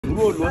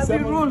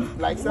roll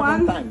like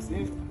 7 times.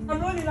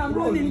 I'm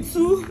rolling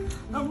 2.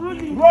 I'm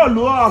rolling.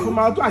 Roll off,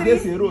 my two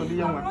against a roll.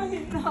 I'm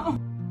rolling now.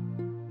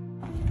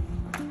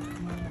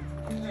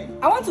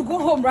 I want to go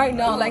home right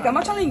now. Like, I'm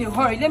actually in a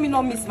hurry. Let me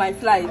not miss my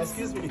flight.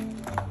 Excuse me.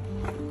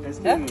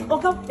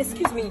 Okay,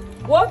 excuse me.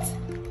 What?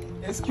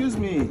 Excuse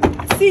me.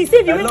 See, if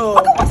you Hello.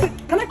 Okay,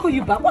 can I call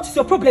you back? What is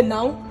your problem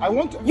now?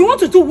 You want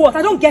to do what?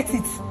 I don't get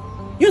it.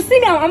 You see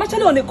me, I'm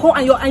actually on the call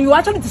and you're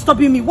actually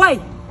disturbing me. Why?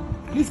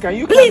 Please, can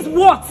you? Please,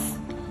 what?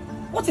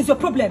 What is your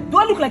problem? Do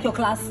I look like your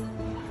class?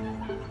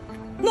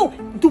 No,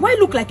 do I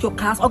look like your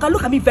class? Okay,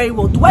 look at me very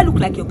well. Do I look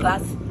like your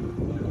class?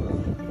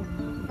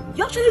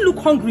 You actually look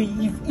hungry.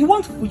 If you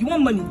want food, you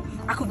want money,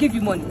 I could give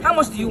you money. How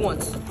much do you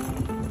want?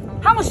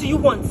 How much do you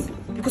want?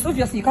 Because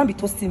obviously you can't be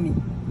toasting me.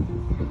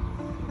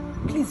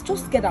 Please,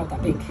 just get out, I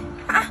beg.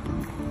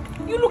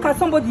 You look at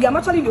somebody, I'm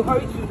actually in a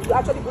hurry to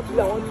actually go to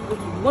where I want to go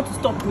to. You want to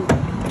stop me?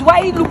 Do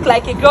I look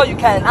like a girl you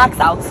can ask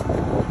out?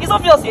 It's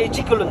obvious you're a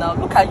gigolo now.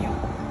 Look at you.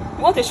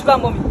 You want a sugar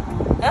mommy?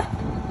 Huh?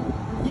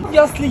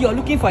 Obviously you're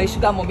looking for a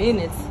sugar mommy,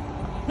 ain't it?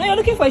 No, you're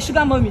looking for a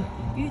sugar mommy.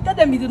 You tell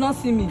them you do not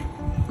see me.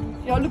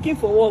 You're looking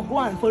for work. Go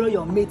and follow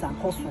your mate and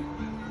hustle.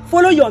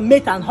 Follow your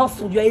mate and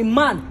hustle. You're a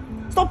man.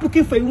 Stop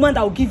looking for a woman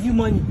that will give you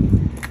money.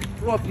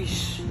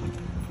 Rubbish.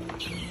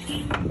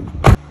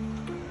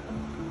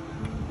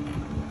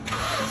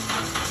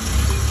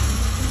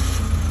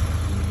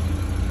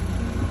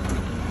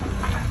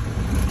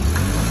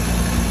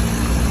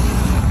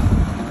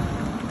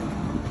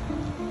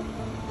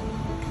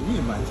 Can you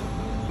imagine?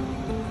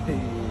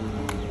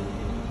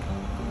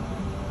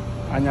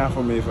 Anya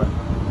for me,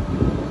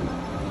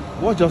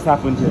 what just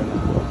happened here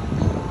now?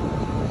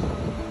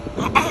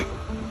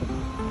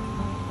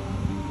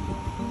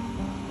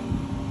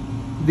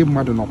 The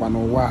mother no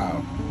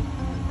wow.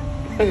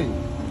 Hey.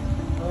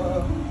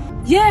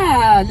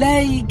 Yeah,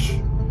 like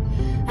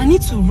I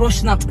need to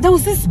rush now. There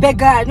was this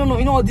beggar, I don't know,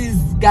 you know all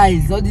these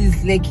guys, all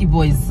these lucky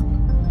boys.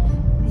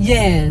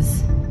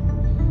 Yes,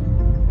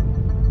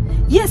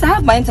 I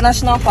have my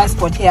international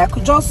passport here. I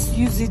could just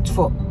use it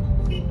for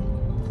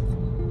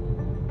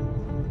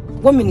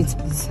 1 minute,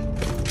 please.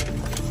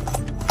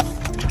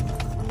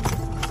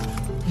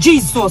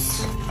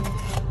 Jesus,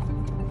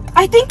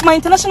 I think my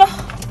international.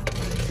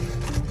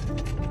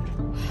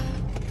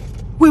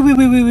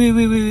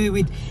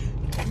 Wait.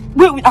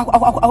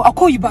 I'll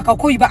call you back. I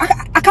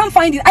can't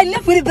find it. I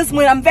left with it this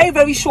morning. I'm very,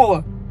 very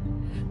sure.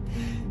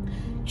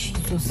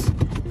 Jesus.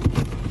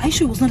 Are you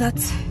sure it was not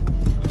that?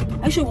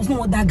 Are you sure it was not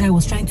what that guy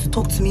was trying to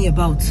talk to me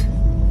about?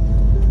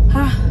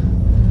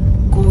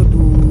 God. God.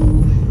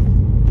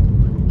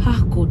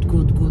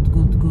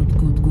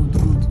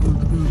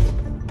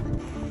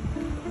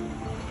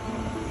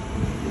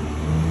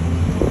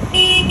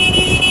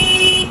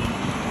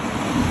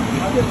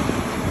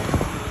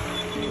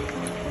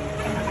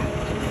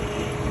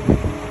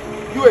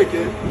 You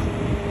again?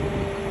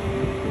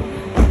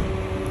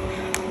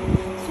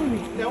 Sorry.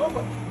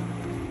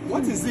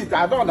 What is it?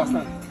 I don't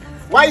understand.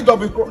 Why you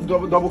double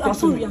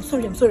crossing me? I'm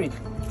sorry.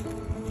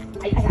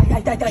 Do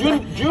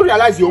you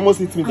realize you almost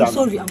hit me down?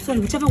 I'm sorry.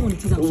 Whichever one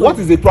it is, I'm sorry. What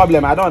is the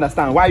problem? I don't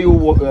understand. Why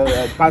you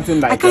panting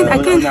like I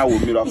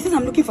can't. He says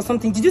I'm looking for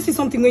something. Did you see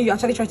something when you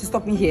actually tried to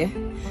stop me here?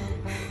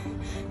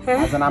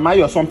 As an am I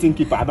your something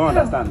keeper? I don't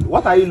understand.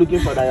 What are you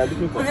looking for that you're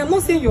looking for? I'm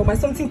not saying you're my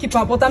something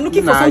keeper, but I'm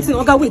looking for something.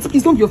 Okay, wait,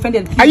 please don't be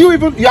offended. Please. Are you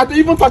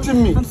even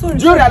touching me? I'm sorry.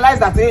 Do you realize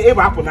that it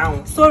happened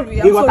now?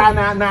 Sorry. I'm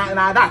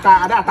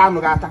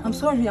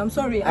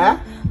sorry. I'm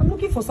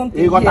looking for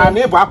something.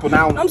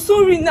 I'm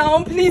sorry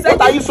now, please. What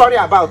are you sorry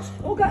about?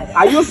 Okay.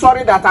 Are you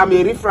sorry that I'm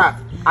a riffraff?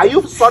 Are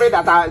you sorry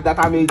that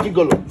I'm a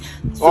gigolo?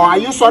 Or are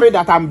you sorry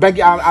that I'm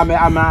begging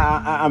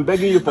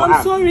you for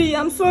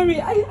I'm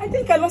sorry. I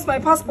think I lost my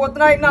passport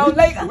right now.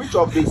 Which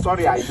of the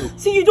sorry I do?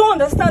 See, you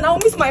don't understand. I'll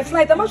miss my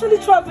flight. I'm actually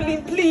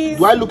traveling, please.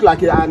 Do I look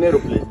like an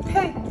aeroplane?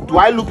 Hey. Do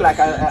I look like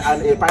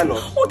a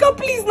pilot? Okay,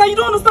 please, now you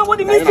don't understand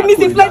what it means to miss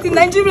a flight in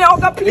Nigeria.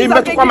 Okay, please.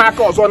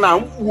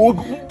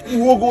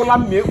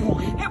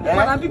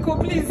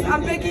 Please,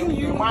 I'm begging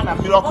you.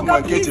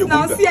 Okay, please,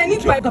 now see, I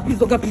need my... please,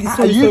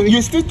 sorry.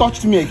 You still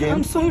touched me again?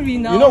 I'm sorry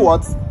now. You know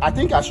what? I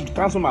think I should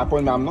cancel my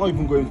appointment. I'm not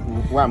even going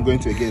where I'm going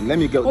to again. Let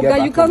me get back.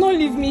 Okay, you cannot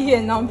leave me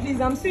here now,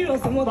 please. I'm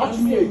serious. Touch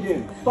me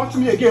again.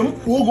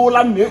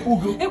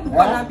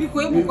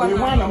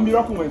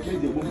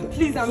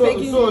 Please, I'm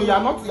begging you. So you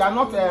are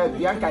not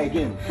Bianca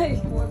again?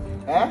 Hey.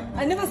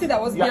 I never said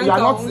that was Bianca. You are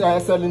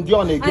not Celine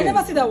Dion again? I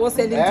never said that was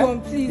Celine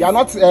Dion, please. You are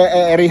not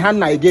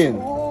Rihanna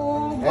again?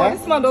 God,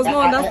 this man does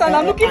not understand.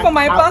 I'm looking for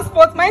my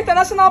passport, my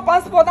international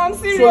passport. I'm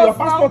serious. So your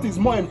passport is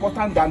more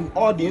important than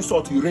all the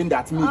insult you rained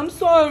at me. I'm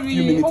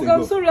sorry.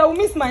 I'm sorry. I will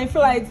miss my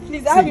flight.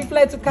 Please, I have a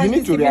flight to catch. You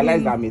need to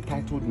realize that I'm a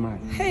titled man.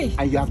 Hey.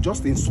 And you have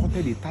just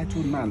insulted a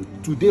titled man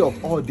today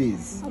of all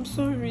days. I'm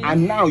sorry.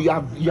 And now you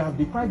have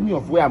deprived me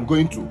of where I'm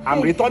going to. I'm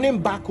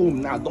returning back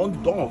home now.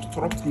 Don't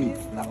obstruct me.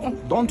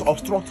 Don't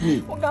obstruct me.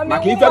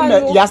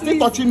 You are still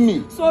touching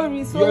me.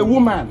 Sorry. You're a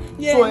woman.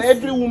 Yes. So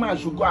every woman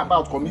should go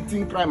about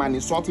committing crime and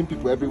insulting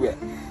people everywhere.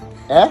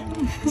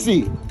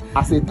 See,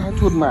 as a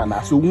titled man,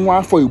 as a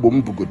one for you,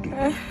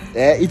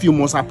 if you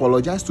must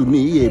apologize to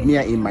me,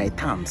 in my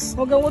terms.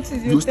 Okay, what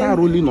is your you start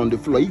rolling on the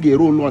floor. You get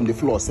roll on the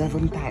floor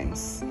 7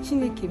 times.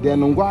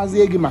 Then I'm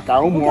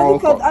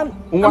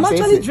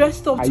actually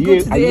dressed up to go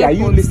to the airport. Are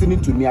you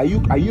listening to me?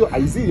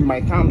 Is it in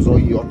my terms or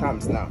your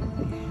terms now?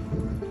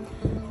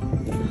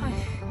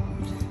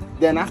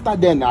 Then after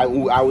then, I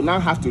will now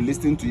have to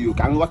listen to you.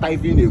 Can what I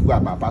even go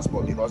about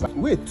passport? Because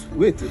wait,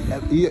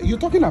 you're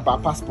talking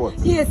about passport?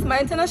 Yes, my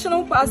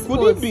international passport.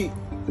 Could it be?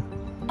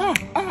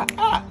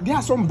 There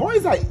are some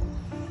boys that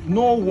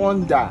no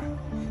wonder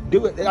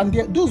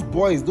those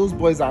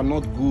boys are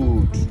not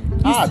good.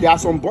 There are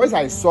some boys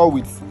I saw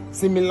with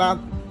similar.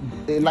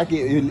 Like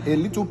a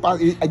little pass.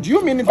 Do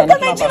you mean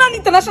international?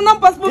 International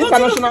passport?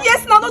 International?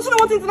 Yes, now don't you know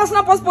what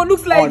international passport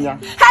looks like? Oh, yeah.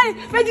 Hey,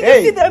 where did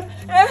you see them?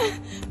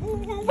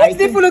 Why did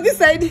they follow this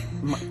side?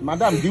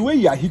 Madam, the way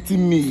you are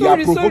hitting me, you are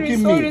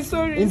provoking me.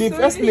 In the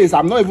first place,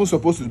 I'm not even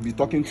supposed to be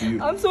talking to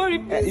you. I'm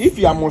sorry.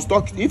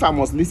 If I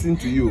must listen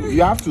to you,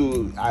 you have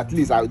to at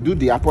least do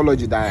the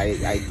apology that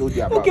I told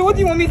you about. Okay, what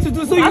do you want me to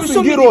do? So you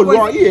show me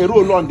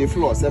roll on the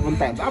floor 7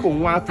 times. I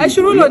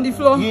should roll on the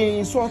floor. You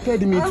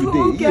insulted me today.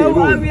 Okay, I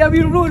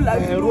will roll.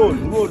 Roll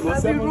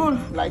 7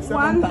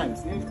 times.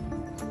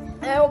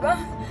 Okay.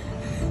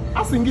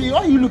 Asking you, why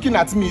are you looking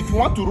at me? If you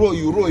want to roll,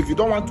 you roll. If you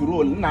don't want to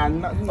roll, nah.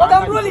 But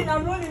I'm rolling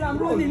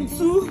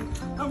too.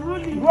 I'm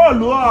rolling.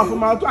 Roll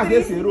off. I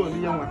guess you roll.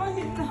 I'm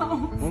rolling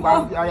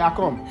now.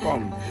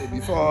 Come.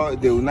 Before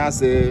they will not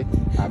say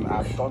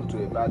I've turned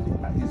to a bad.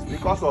 It's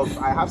because of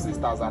I have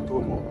sisters at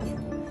home.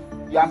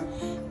 Yeah.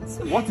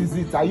 What is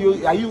it? Are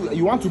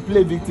you want to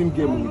play victim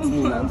game with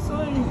me now? I'm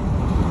sorry.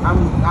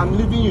 I'm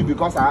leaving you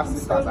because I have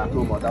sisters at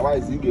home.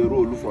 Otherwise, you get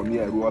roll from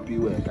here. I'm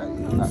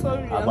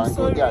sorry.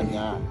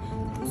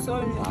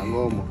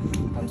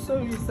 I'm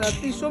sorry, sir.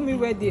 Please show me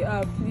where they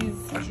are, please.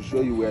 I should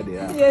show you where they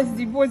are. Yes,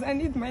 the boys. I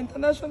need my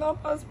international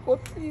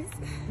passport, please.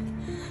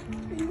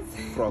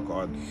 Frog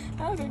on.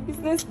 I have a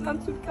business plan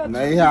to catch.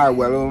 Now.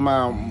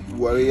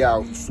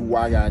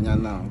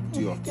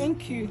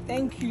 Thank you.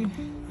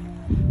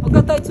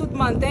 Okay, titled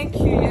man, thank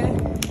you, yeah.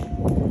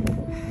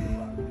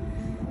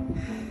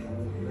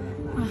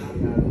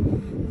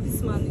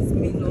 This man is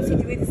mean. No, see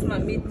the way this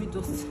man made me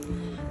just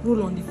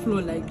roll on the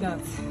floor like that.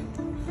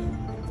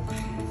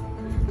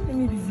 Let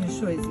me be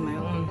sure it's my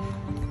own.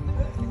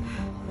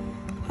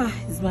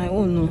 It's my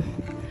own, no.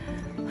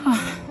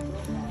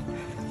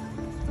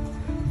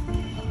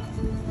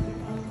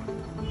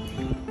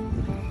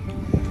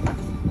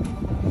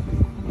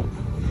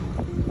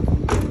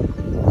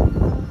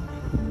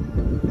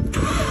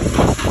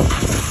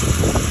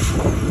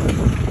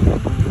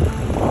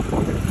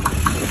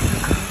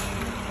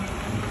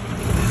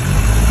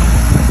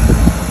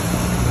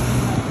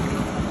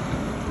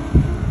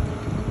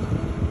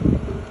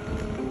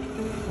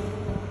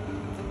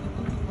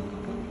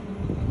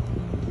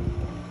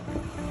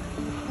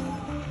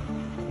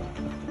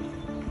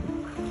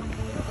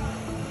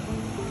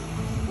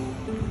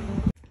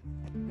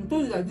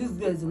 Like this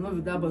girl is in love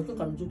with that, but look,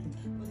 I'm joking.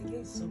 But the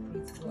girl is so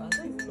pretty. I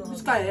don't even know.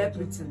 This guy is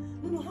everything.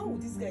 No, how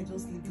would this guy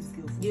just leave this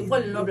girl? You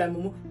fall in love like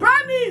Momo.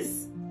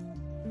 Promise!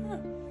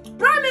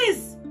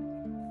 Promise!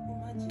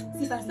 Imagine.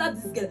 See, if I start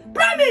this girl,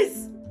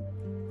 promise!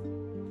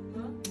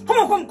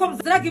 Come.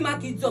 Drag him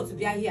back idiot to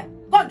be here.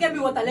 Come get me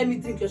water, let me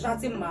drink. You're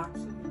shouting, ma.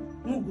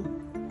 Mugu.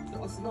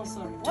 No,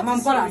 sorry. I'm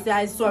gonna say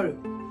I'm sorry.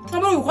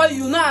 Somebody will call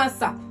you, no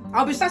answer.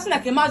 I'll be shouting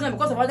like a madman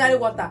because of ordinary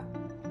water.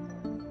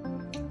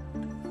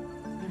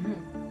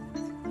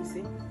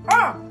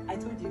 I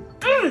told you.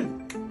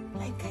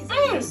 Like guys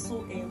are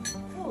so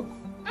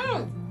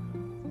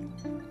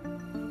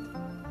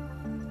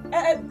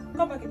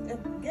come back and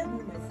get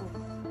me my phone.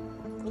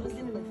 Just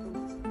give me my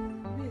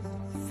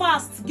phone.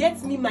 Fast,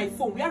 get me my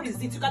phone. Where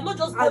is it? You cannot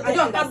just go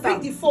there and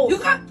bring the phone. You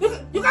can't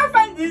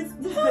find it.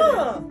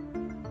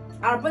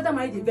 Our brother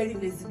married a very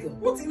lazy girl.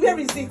 Where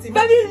is it?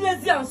 Very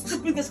lazy and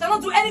stupid. She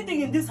cannot do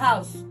anything in this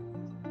house.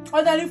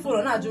 Ordinary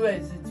phone, not where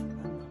is it?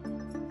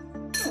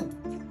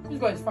 This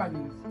boy is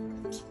fine.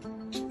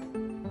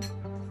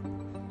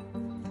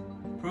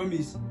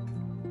 Promise,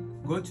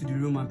 go to the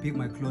room and pick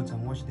my clothes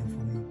and wash them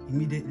for me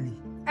immediately.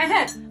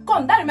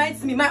 Come, that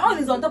reminds me. My own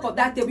is on top of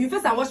that table. You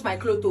first and wash my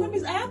clothes.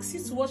 Promise, I asked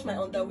you to wash my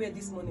underwear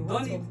this morning.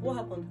 What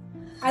happened?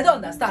 I don't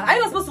understand. Are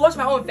you not supposed to wash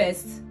my own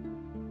first?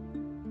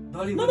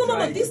 Don't even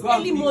No. This go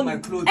early morning. My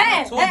clothes.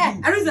 I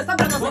don't stop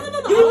that. No.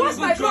 You will wash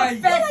my clothes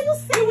first. What are you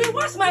saying? You will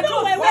wash my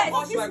clothes first.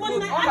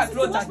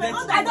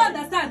 I don't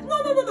understand. No.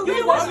 You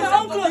will wash my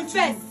own clothes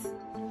first.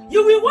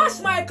 You will wash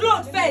my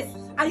clothes first.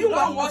 And you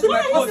don't wash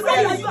my clothes.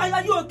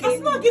 Are you okay?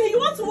 That's not giving. You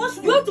want to wash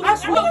me? You want to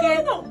wash me?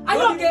 Okay. No. Are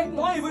you okay?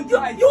 Don't even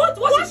try. You want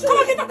to wash me? Come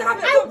on, get out of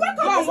the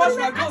Go and wash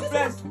my clothes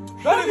first.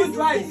 Don't even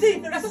try.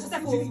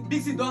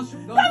 Dixie, don't.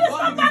 Promise,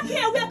 come back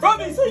here.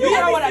 Promise. You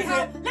hear what I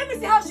say? Let me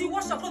see how she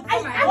washed her clothes.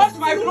 Wash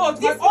my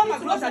clothes. All my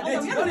clothes are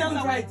dirty. Don't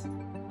even try it.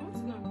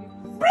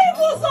 Bring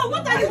us on.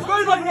 What are you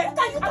going on here? What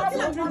are you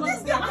talking about?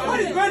 This girl. What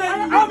is going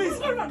on? Promise.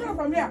 Get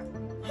from here.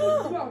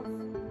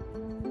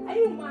 Are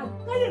you mad?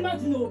 Can you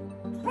imagine?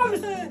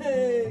 Promise.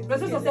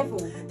 Respect yourself.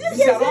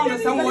 See, I don't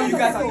understand what you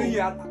guys are doing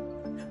here.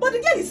 But the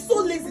girl is so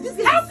lazy. This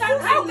girl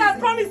How can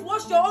Promise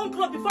wash your own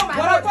clothes before my But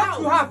I house?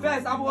 talked to her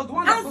first. I was the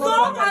one that And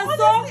followed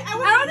her.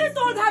 I already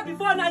told her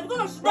before now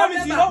because she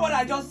Promise, you know what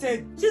I just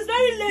said? She's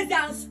very lazy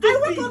and I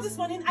stupid. woke up this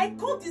morning. I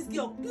called this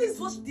girl. Please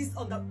wash this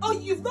on the. Oh,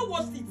 you've not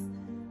washed it.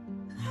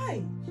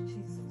 Hi,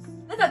 Jesus.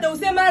 Not that they will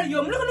say marry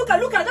you. Look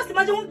at. Just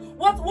imagine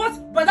what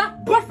brother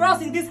brought for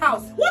us in this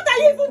house. What are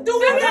you even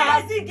doing?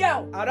 Very lazy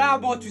girl. I don't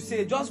have more to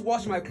say. Just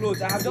wash my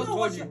clothes. I have just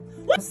told you.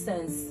 What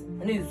sense?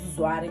 I need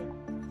to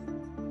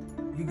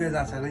You guys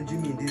are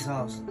challenging me in this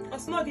house. Come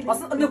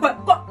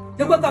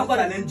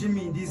Challenging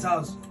me in this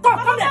house.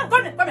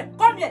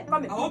 Come here.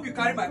 I hope you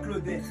carry my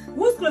clothes there.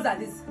 Whose clothes are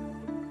these?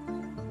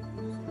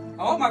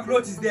 I hope my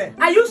clothes is there.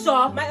 Are you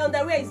sure? My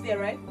underwear is there,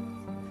 right?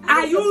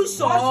 Are you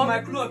sure? Wash my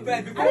clothes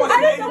first before I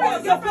don't know washing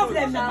what's your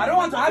problem now. I don't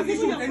want to have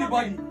issue with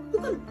anybody.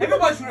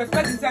 Everybody should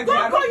respect himself. Go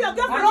I call your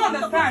girlfriend. I don't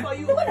understand. For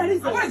you. What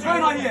is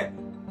going on here?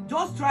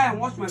 Just try and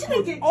wash my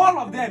clothes. All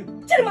of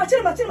them.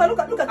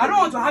 Chilima, look at I don't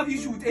want to have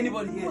issue with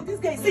anybody here. Oh, this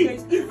guy is See,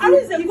 serious. if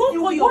Arize, you go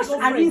call your wash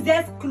girlfriend.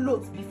 Arize's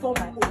clothes before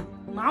my own,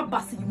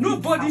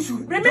 Nobody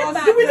should. Remember,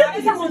 just you will try.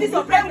 leave this house with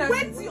your I pregnancy.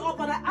 wake you up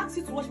and I asked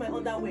you to wash my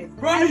underwear.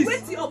 Promise. I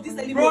wake you up this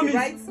early Promise. morning,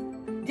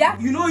 right? Yeah.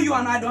 You know you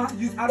and I don't. I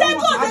They don't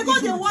want to have go,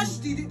 issue they with wash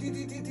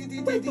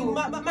you.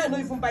 man not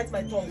even bite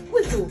my tongue.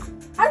 Wait, though.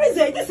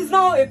 Arize, this is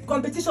now a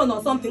competition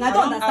or something. I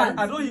don't understand.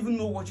 I don't even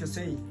know what you're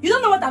saying. You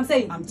don't know what I'm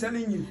saying. I'm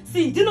telling you.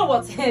 See, do you know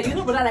what? Hey, you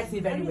know brother likes me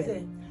very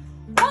well.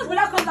 Once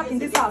brother comes back in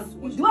this house, the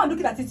way I'm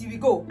looking at it, you will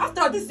go.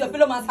 After all, this is your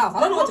fellow man's house. I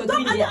don't know what you're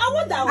doing here. I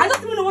wonder. I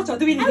don't even know what you're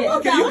doing here.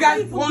 Okay, you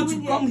guys want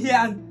to come here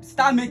and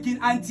start making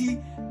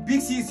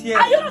anti-big C's here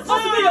Are you not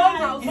supposed to be in your own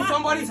house? in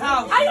somebody's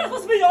house? Are you not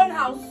supposed to be in your own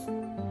house?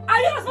 Are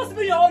you not supposed to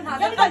be in your own house?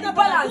 Let me get the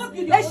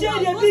balance. Let's share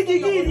the big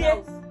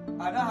here.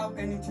 I don't have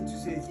anything to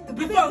say.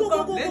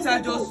 Before Let's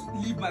just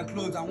leave my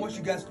clothes and wash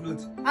you guys'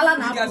 clothes. Alan,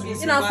 You guys will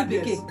see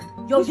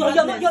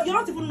you're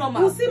not even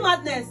normal. We'll see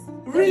madness.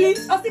 Really?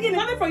 I was thinking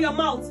Coming from your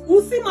mouth.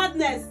 We'll see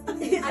madness.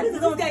 I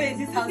don't stay in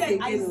this house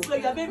again. I swear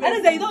you are very, I very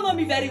don't say you don't know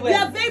me very You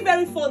well. are very,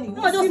 very funny.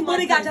 No, I just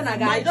money gacha na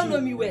guy. You don't know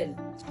me well.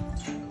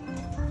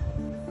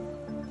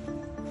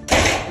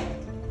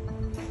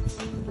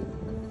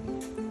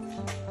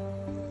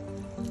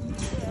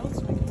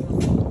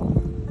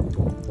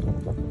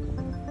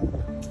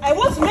 I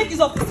want to make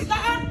use of this.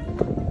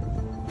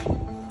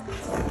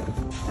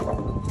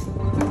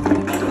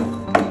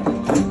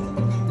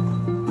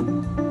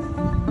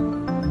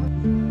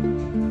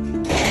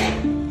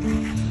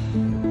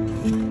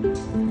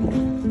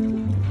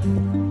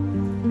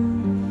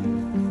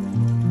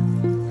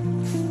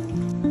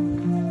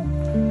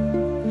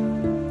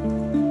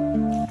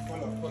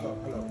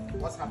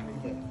 What's happening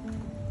here?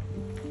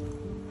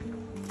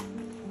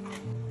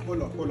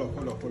 Hold up.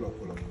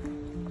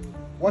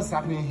 What's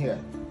happening here?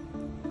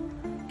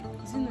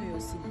 Is it not your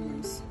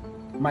siblings?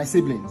 My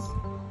siblings.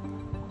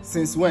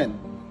 Since when?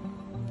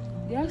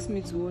 They asked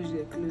me to wash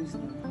their clothes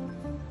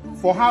now.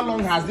 For how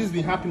long has this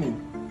been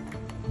happening?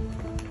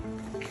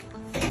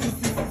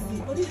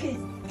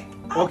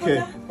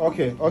 Okay.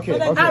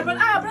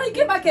 Brother, you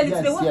came back early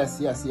today. What?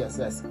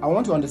 Yes. I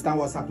want to understand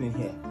what's happening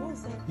here.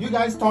 You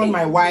guys turned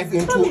my wife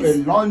into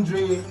a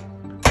laundry.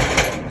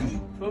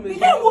 Promise.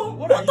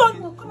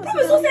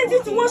 Promise, who sent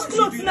you to wash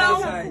clothes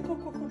now?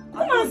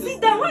 Come on,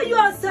 sit down. Why are you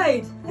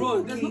outside?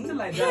 Bro, there's nothing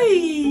like that.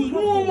 Hey,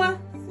 mama.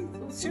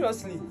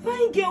 Seriously.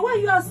 Fine girl, why are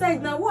you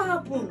outside now? What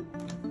happened?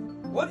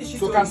 What is she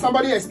So doing? can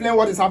somebody explain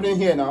what is happening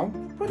here now?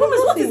 Promise,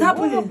 what is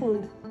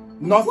happening?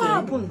 Nothing. What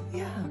happened?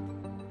 Yeah.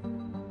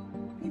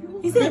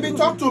 He said, Baby,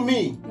 talk to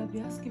me. They'll be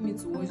asking me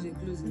to wash their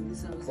clothes in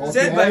this house. Okay.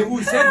 Said by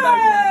who? Said by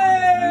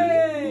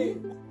Hey!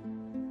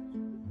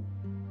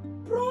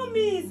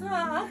 Promise, huh?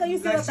 How can you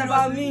say Like, that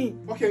about me?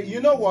 Okay,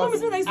 you know what?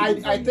 Promise, when I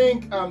used to I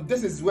think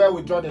this is where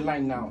we draw the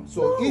line now.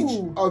 So No.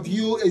 each of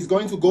you is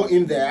going to go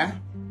in there,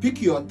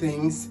 pick your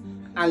things,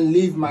 and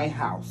leave my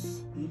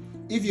house.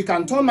 If you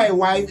can turn my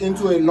wife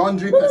into a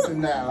laundry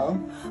personnel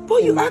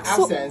But in you my act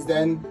so... absence,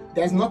 then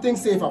there's nothing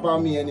safe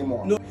about me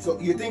anymore. No. So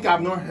you think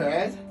I've not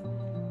heard?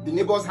 The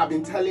neighbors have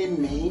been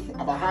telling me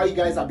about how you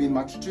guys have been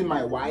maltreating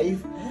my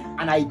wife,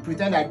 and I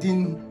pretend I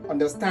didn't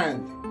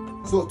understand.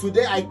 So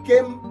today I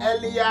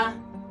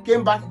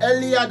came back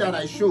earlier than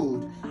I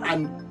should,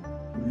 and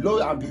lo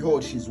and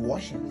behold, she's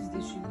washing,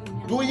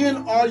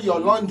 doing all your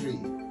laundry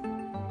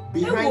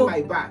behind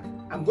my back.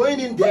 I'm going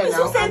in there Promise,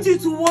 now. who sent you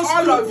to wash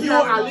All clothes of you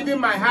now? are leaving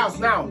my house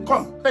now.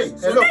 Come, hey,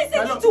 So hello, they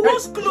sent hello. you to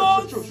wash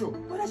clothes?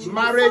 Sure.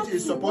 Marriage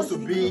is supposed to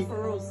be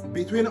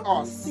between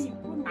us,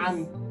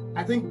 and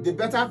I think the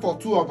better for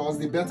two of us,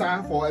 the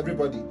better for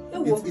everybody. It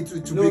will be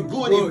good.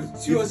 Bro,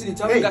 seriously,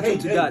 tell me that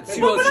to that. But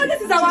brother,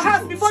 this is our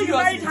house before you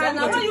Seriously, married her. tell me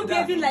Now that why to you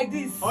that. behaving like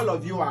this? All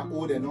of you are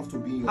old enough to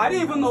be. I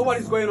didn't even know what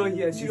is going on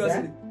here.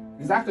 Seriously.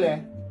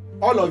 Exactly.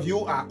 All of you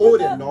are old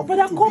enough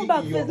Brother, to come be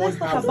back. in your Let's own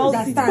talk house. about it.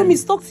 Understand.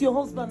 Promise, talk to your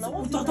husband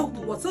now. Talk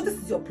to what? So this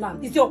is your plan.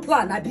 It's your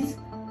plan, Abi.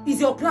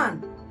 It's your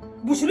plan.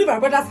 We should leave our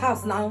brother's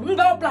house now. We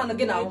don't plan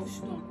again now.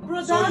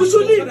 Brother, We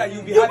should leave. So that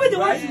you'll be You'll happy, be the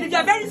one right? to leave.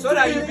 You're very So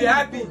that stupid. you'll be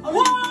happy.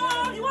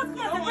 Whoa!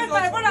 separate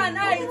my brother and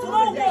I. It will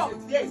not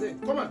work. Yes,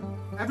 come on.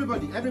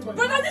 Everybody.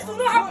 Brother, this will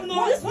not happen.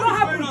 No, this will not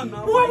happen.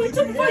 What we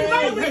took before you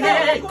married me.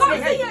 Come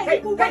see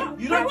here.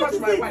 You don't touch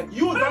my wife.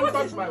 You don't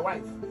touch my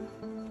wife.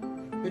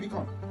 Baby,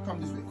 come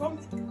this way. Come.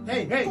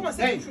 Hey.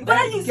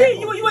 Brother, you see,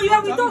 you were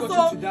with us,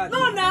 so.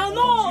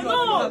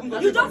 No.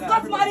 You just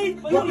got married.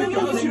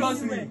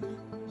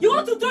 You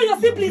want to throw your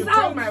siblings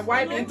out. Turn my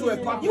wife into a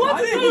puppy. You want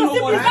to throw your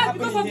siblings out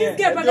because of this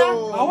girl, brother.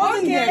 I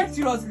wasn't here,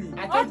 seriously.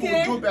 I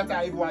think we'll do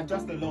better if we are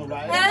just alone,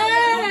 right?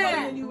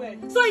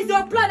 So it's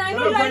your plan. I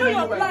know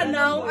your plan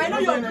now. I know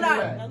your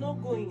plan. You're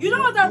not going. You don't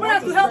want our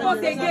brothers to help us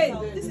again.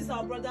 This is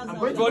our brother's house.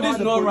 But God, this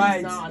is not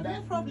right.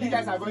 No problem. You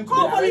guys are going to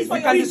Call be police for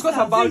We can discuss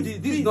about this.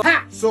 This is not.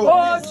 So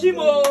Oh,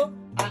 Chimo.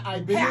 I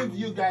believe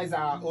you guys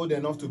are old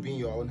enough to be in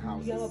your own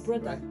house. You are our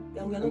brother.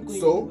 And we are not going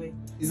So anywhere.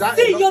 is that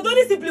See, enough? you're the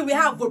only sibling we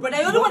have, brother.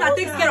 You're the one that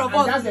takes care of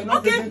And that's us.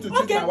 enough reason to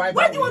treat my wife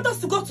Where that do you want way. us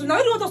to go to now?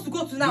 Where do you want us to go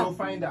to You'll now?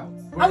 find out.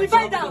 And we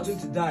find out. Going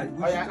to die.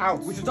 Oh yeah, out.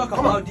 We should talk Come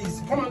about on.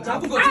 this. Come on.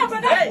 Tabu Ah, got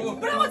brother,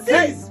 brother, what's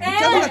Hey, this?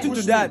 Tabu got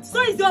to that.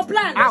 So it's your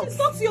plan. Out.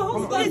 Talk to your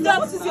husband.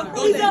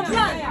 It's your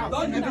plan.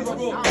 Don't need to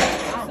go. Out.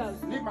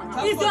 Leave my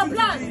house. It's your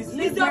plan.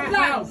 It's your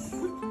plan.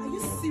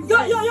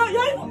 You're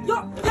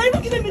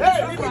even giving me this.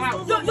 Hey, leave my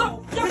house. You're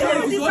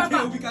giving me this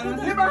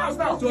number. Leave my house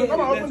now. Come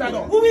on, open that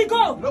door. Who will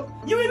go? Look.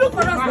 You will look for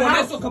us. My brother.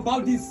 Let's talk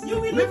about this. You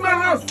will Leave look my for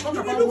house. us. Talk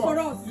You will about look what? for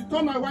us. You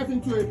turn my wife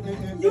into a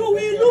You will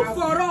look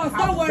for us.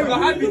 Don't worry. You're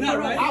happy You will now,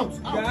 look for right? us.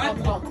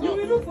 Out. You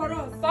will look for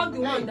us. Fuck the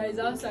one that is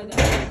outside.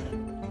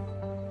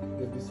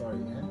 Baby, sorry.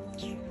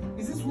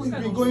 Is this what you've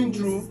been going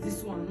through?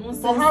 This one.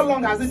 Nonsense. For how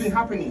long has it been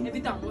happening?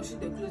 Every time I'm washing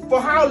the clothes. For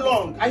how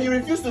long? And you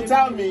refuse to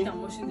tell me? Every time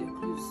I'm washing the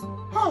clothes.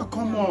 Oh,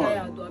 come I'm on.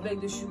 tired though. I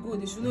beg they should go.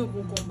 They should not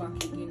even come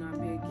back again. I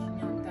beg.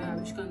 I'm tired.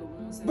 Which kind of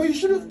nonsense? But you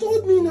should have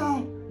told me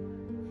now.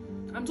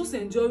 I'm just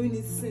enjoying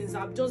it since.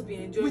 I've just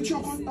been enjoying With it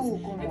your since. oh,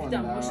 come Every on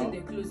time now. I'm washing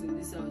the clothes in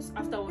this house.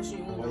 After washing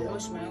your own, Oh, I yeah.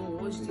 wash my own,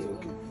 wash It's the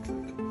okay. own.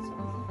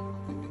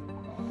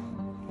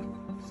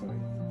 Sorry.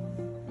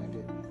 I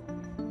did.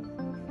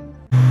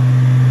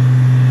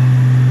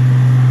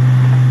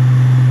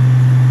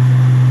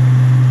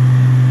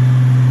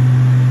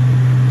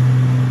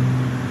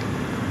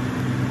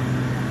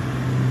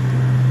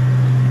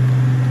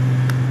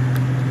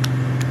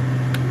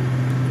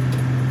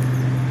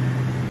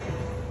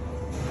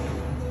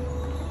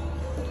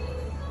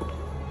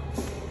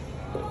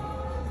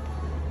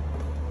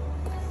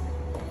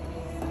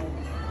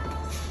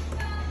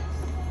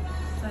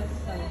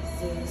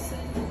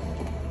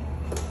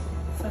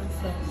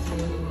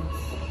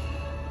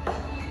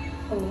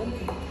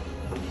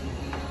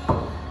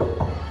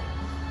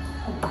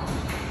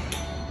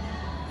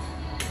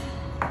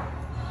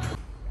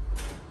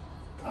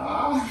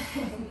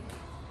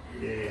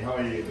 Hey, how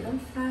are you? I'm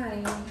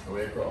fine.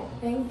 Welcome.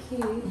 Thank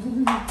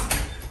you.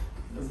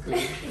 That's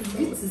good.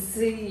 Good to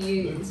see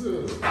you. You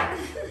too.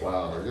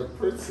 Wow, you're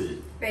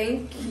pretty.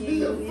 Thank You're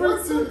you.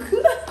 You're so pretty.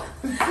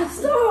 good.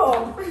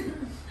 Stop.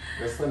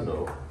 Yes, I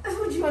know.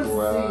 What do you want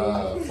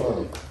Wow. to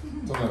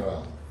Turn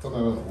around. Turn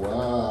around.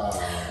 Wow.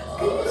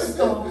 say?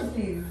 Stop,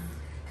 please.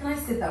 Can I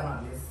sit down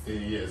on this?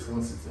 Yes, come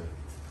on, sit here.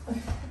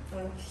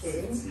 Okay.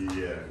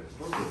 Yeah,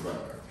 not too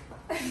bad.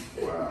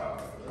 Wow,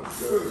 that's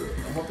good.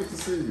 I'm happy to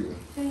see you.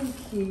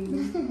 Thank you.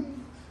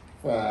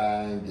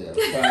 Fine, yeah,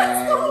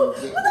 fine.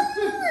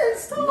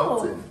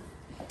 Stop. Nothing.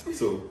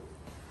 So,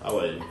 how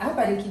are you? I hope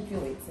I didn't keep you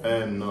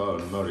waiting. No,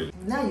 not really.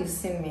 Now you've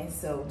seen me,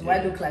 so do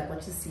I look like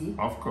what you see?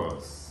 Of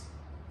course,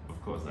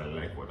 I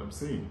like what I'm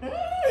seeing. I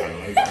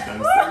like what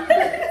I'm seeing.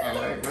 I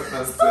like what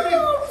I'm seeing.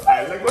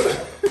 I like what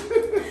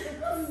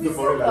I'm No,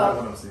 for real, I like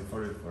what I'm seeing. For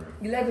real.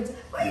 You like it?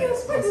 Why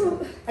Yes,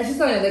 you? I just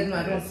saw your leg. No,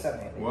 I don't stop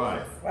it. Why?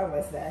 Why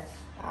was that?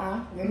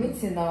 We're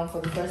meeting now for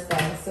the first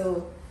time,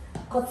 so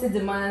cut to the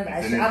man.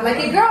 I should act like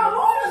a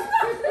girl.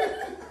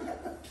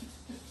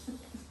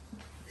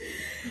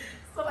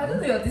 So I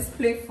don't know you're this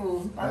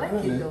playful. I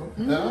like it though.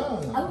 No.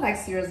 I don't like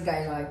serious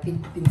guys who like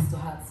take things to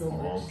heart so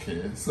much.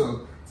 Okay,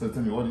 so tell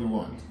me, what do you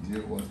want? Do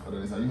you want other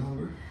things? Are you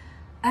hungry?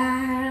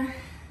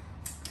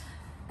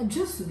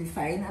 Juice would be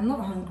fine. I'm not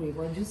hungry,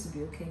 but juice would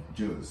be okay.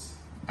 Juice.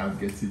 I'll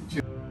get you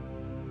juice.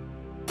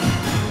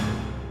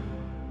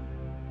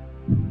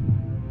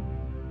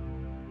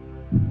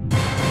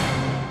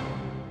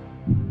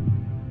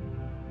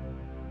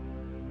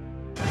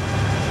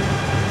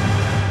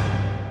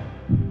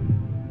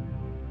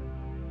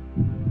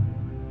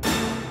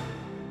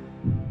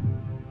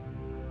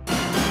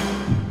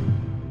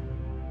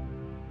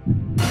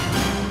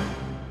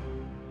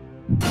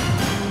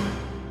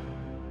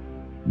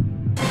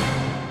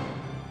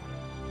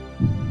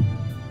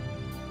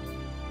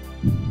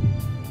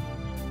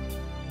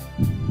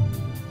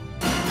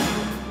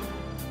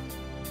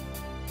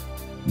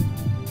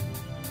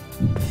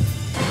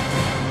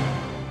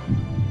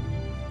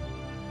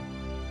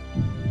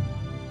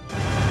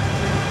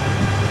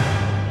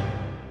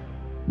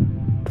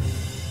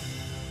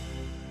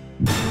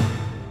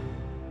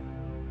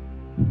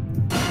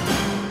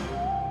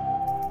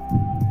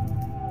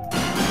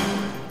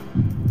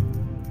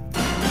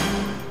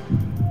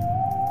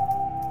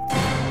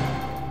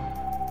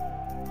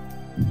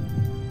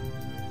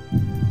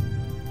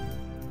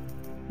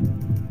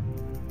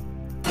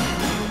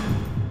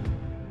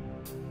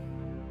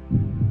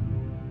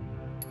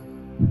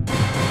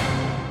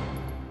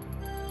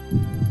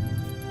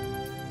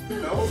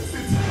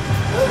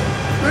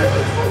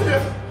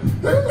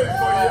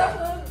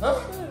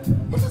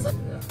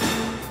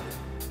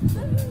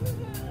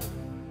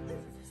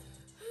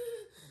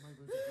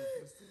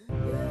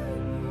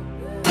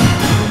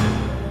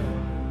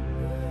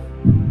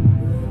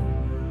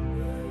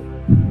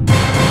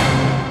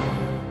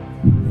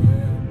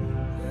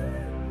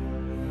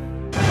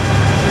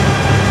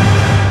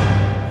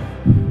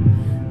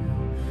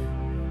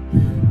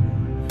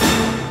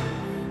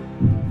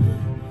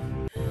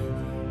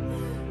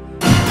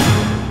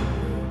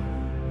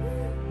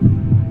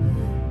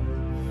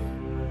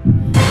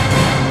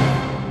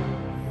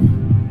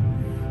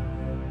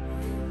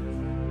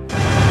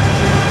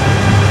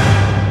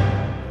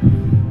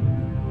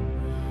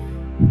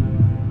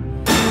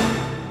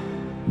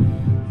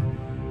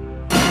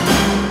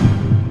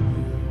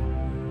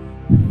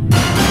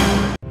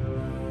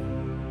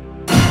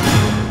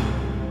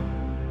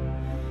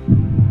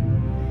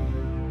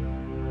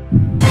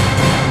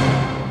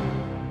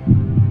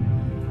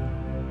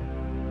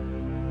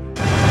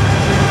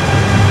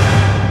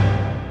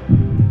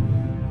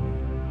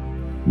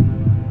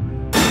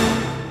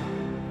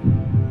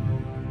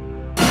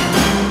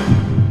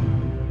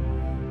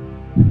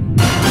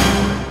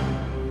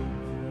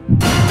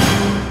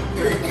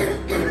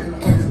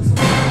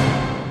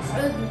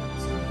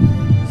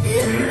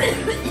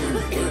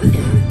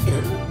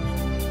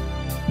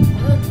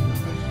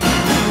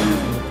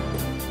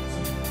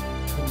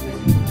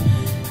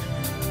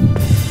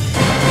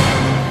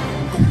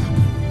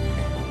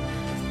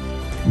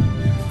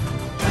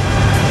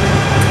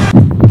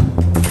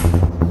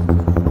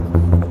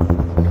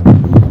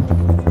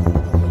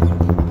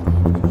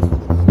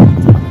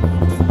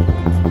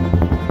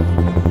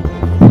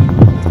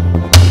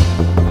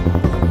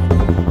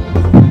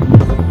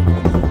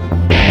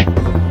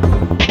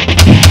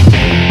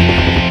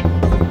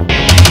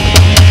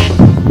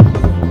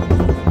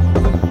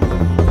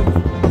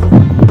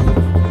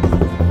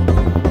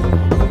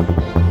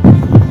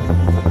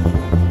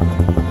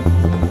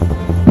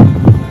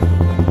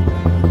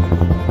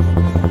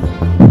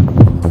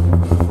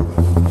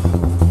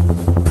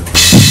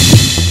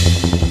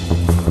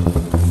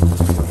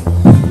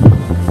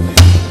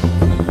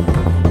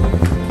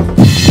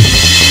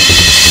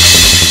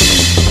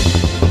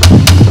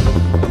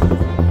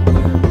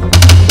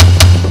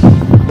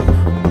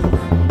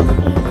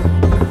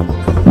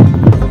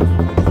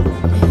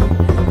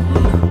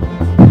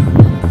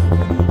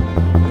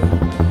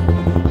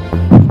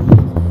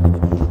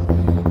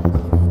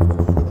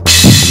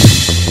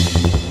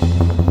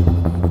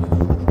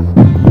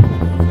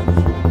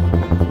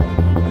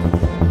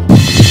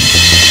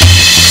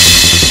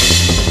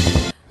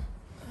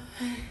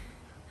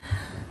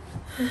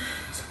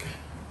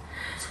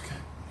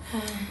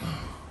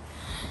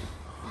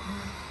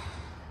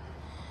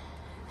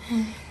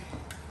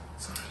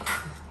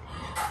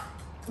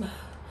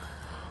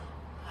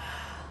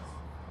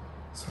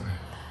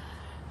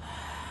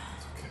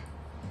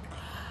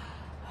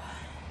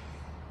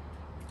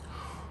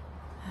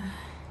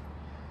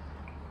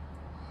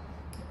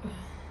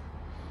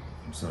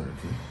 sorry,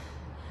 okay?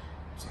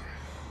 I'm sorry.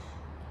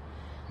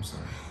 I'm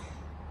sorry.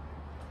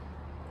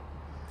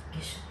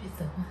 You should be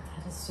the one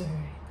that is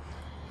sorry.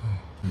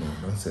 No,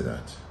 don't say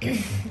that.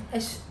 I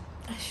should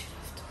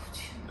have told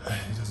you.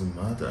 It doesn't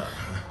matter.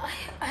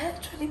 I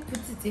actually put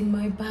it in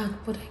my bag,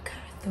 but I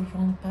carried the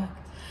wrong bag.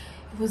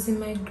 It was in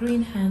my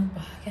green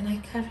handbag, and I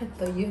carried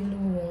the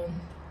yellow one.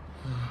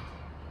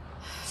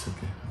 It's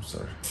okay. I'm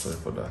sorry. Sorry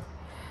for that.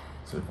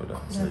 Sorry for that.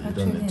 I Sorry, you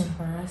actually don't need to.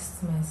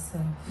 embarrassed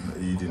myself.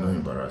 You did not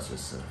embarrass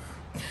yourself.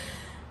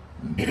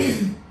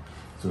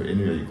 So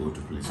anywhere you go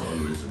to, please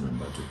always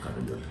remember to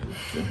carry your head.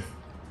 Okay?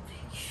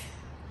 Thank you.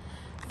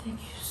 Thank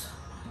you so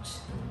much.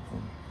 You're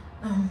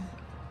welcome.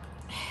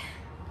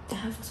 I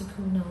have to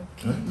go now.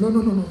 Okay? Huh?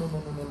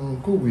 No.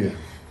 Go where?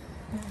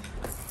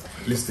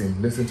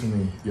 Listen to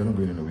me. You're not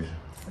going anywhere.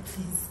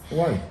 Please.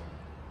 Why?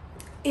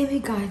 Any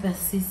guy that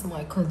sees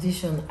my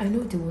condition, I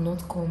know they will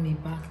not call me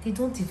back. They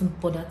don't even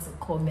bother to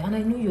call me, and I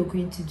know you're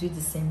going to do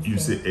the same thing. You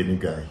say any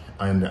guy,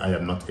 and I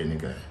am not any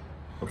guy.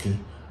 Okay?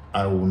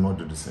 I will not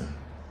do the same.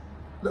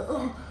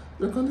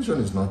 Your condition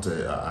is not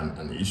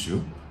an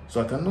issue, so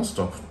I cannot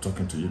stop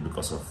talking to you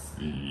because of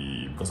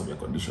your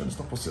condition. It's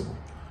not possible.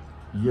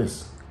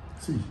 Yes.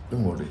 See,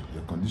 don't worry.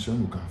 Your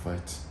condition, we can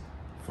fight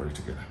for it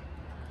together.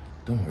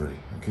 Don't worry,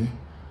 okay?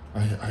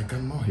 I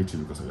cannot hate you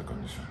because of your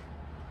condition.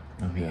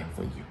 I'm here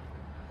for you.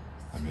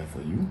 I'm here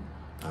for you,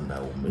 and I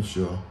will make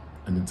sure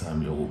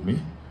anytime you're with me,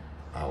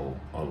 I will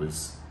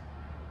always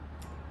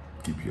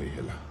keep you a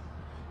healer.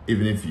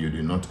 Even if you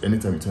do not,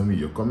 anytime you tell me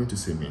you're coming to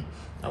see me,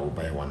 I will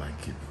buy one and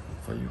keep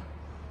for you.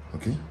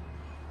 Okay?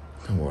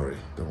 Don't worry,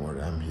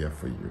 I'm here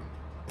for you.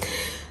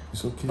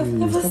 It's okay. I've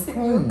never Stop seen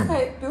crying. you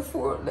kind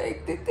before.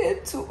 Like, they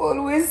tend to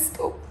always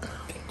stop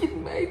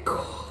picking my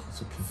call.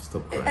 It's okay,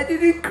 stop crying. I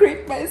didn't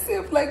create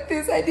myself like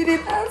this. I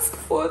didn't ask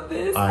for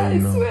this. I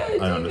know.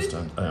 Swear I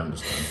understand.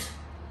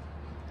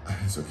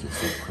 It's okay.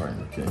 Stop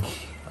crying, okay?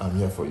 I'm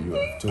here for you.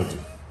 I've told you.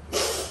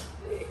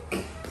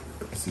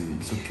 See,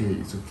 it's okay. Eh?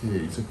 It's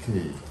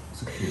okay.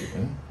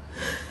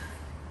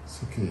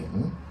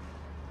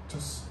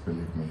 Just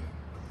believe me.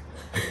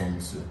 I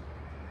promise you.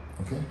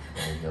 Okay?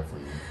 I'm here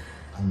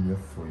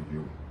for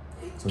you.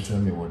 So tell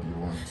me, what do you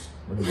want?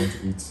 What do you want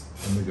to eat?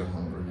 I know you're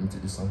hungry. You need to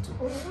eat something.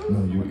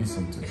 No, you eat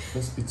something.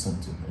 Just eat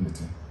something.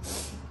 Anything.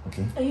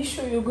 Okay? Are you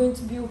sure you're going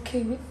to be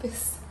okay with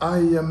this? I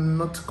am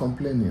not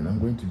complaining. I'm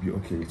going to be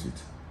okay with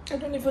it. I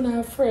don't even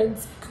have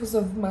friends because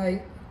of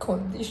my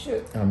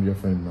condition. I'm your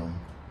friend now.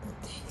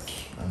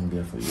 Thank you. I'm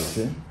there for you,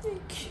 okay?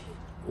 Thank you.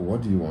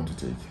 What do you want to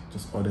take?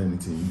 Just order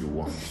anything you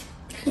want.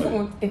 I don't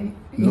want anything.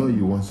 No,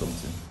 you want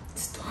something.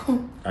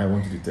 Stop. I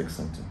want you to take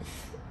something.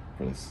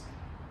 Please.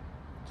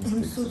 Just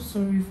I'm take so something.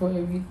 sorry for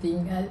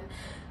everything.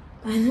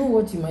 I know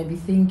what you might be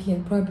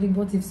thinking. Probably,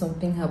 what if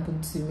something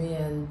happened to me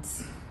and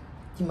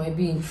you might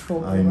be in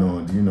trouble? I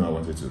know. Do you know I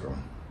wanted to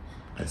run?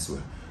 I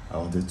swear. I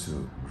wanted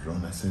to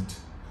run. I said,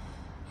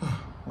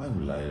 why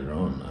will I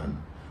run?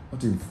 And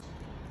what if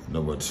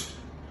nobody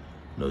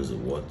knows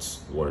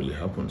what really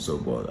happened? So,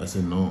 but I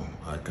said, no,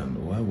 I can't.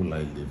 Why will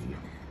I leave you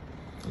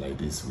like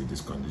this with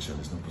this condition?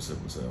 It's not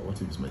possible. So,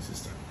 what if it's my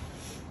sister?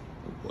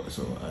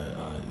 So,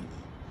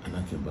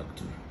 I came back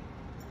to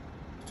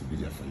be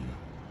there for you.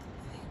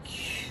 Thank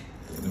you.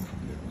 No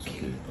problem. It's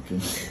okay.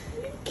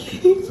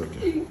 Okay. It's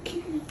okay. Thank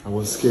you. I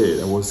was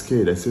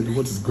scared. I said,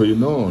 what is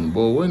going on?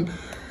 But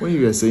when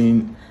you were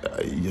saying,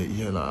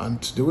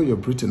 and the way you're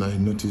breathing, I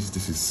noticed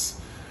this is,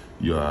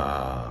 you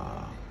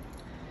have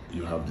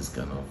this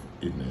kind of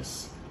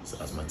illness. It's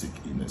asthmatic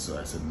illness. So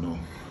I said, no,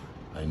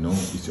 I know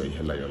it's your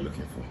inhaler you're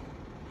looking for.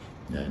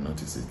 Yeah, I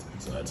noticed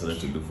it. So I decided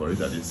to look for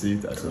it. I didn't see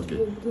it. I said, okay,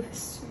 God will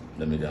bless you.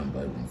 let me go and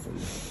buy one for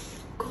you.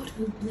 God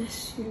will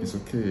bless you. It's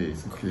okay.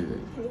 It's okay.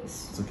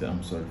 Bless It's okay.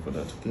 I'm sorry for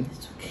that. Okay.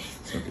 It's okay.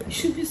 It's okay. I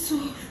should be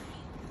sorry.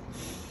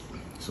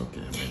 It's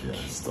okay, my dear.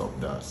 Stop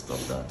that.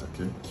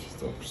 Okay.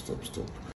 Stop.